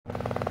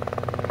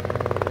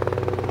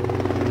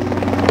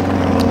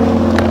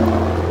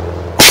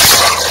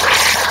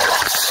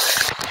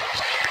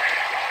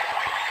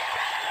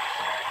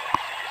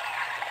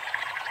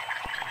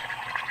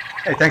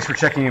thanks for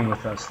checking in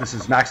with us. This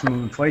is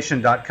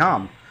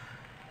MaximumInflation.com.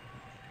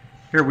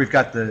 Here we've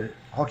got the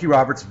Hulky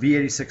Roberts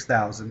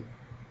V86000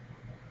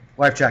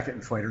 life jacket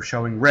inflator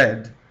showing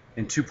red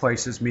in two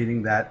places,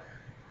 meaning that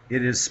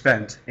it is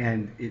spent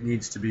and it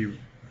needs to be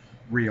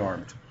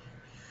rearmed.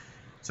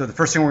 So the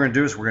first thing we're going to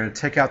do is we're going to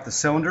take out the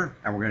cylinder,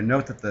 and we're going to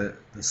note that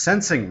the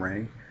sensing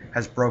ring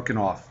has broken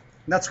off.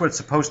 And that's what it's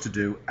supposed to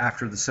do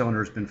after the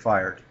cylinder has been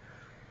fired.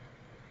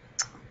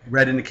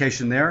 Red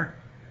indication there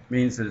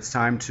means that it's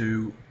time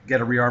to get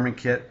a rearming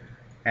kit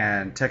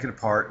and take it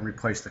apart and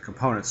replace the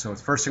components. So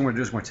the first thing we're going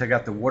to do is we're going to take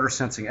out the water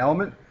sensing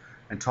element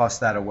and toss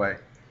that away.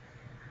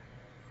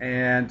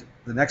 And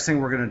the next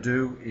thing we're going to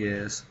do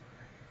is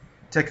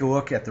take a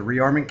look at the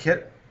rearming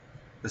kit.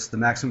 This is the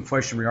Maximum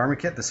Inflation rearming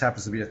kit. This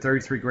happens to be a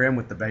 33 gram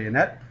with the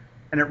bayonet,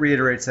 and it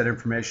reiterates that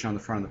information on the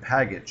front of the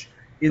package.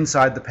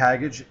 Inside the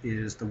package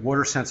is the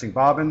water sensing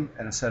bobbin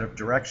and a set of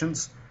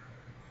directions.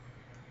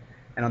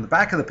 And on the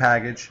back of the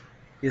package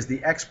is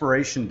the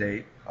expiration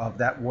date of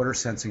that water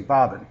sensing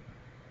bobbin.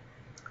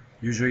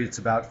 Usually it's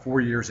about 4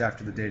 years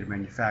after the date of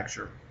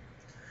manufacture.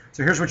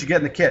 So here's what you get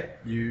in the kit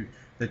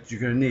that you're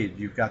going to need.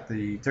 You've got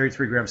the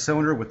 33 gram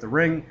cylinder with the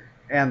ring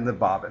and the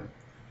bobbin.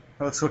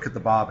 Let's look at the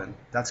bobbin.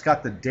 That's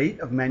got the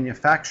date of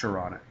manufacture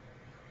on it,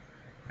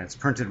 and it's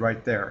printed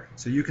right there.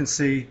 So you can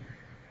see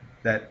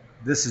that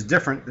this is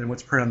different than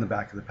what's printed on the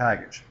back of the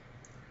package.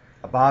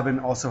 A bobbin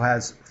also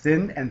has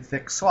thin and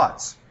thick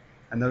slots,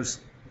 and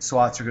those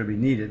slots are going to be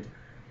needed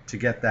to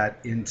get that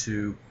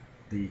into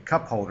the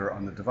cup holder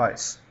on the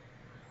device.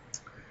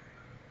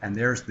 And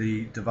there's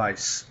the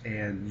device,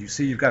 and you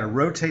see you've got to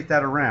rotate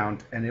that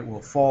around and it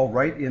will fall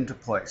right into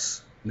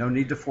place. No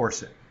need to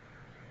force it.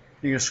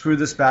 You're going to screw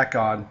this back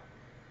on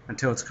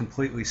until it's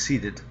completely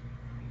seated.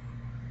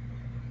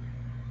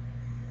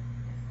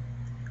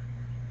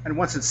 And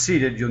once it's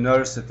seated, you'll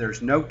notice that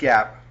there's no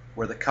gap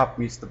where the cup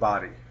meets the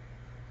body.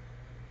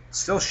 It's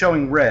still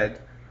showing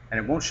red, and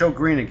it won't show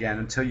green again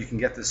until you can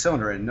get the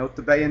cylinder in. Note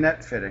the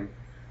bayonet fitting.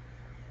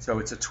 So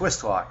it's a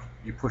twist lock.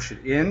 You push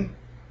it in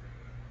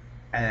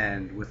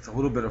and with a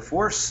little bit of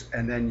force,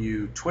 and then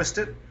you twist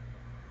it,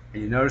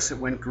 and you notice it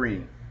went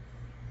green.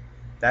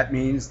 That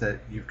means that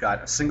you've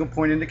got a single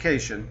point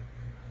indication.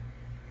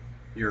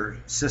 Your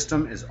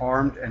system is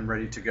armed and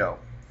ready to go.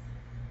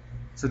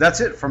 So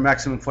that's it from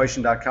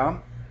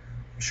MaximumInflation.com.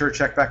 Be sure to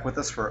check back with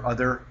us for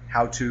other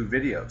how-to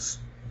videos.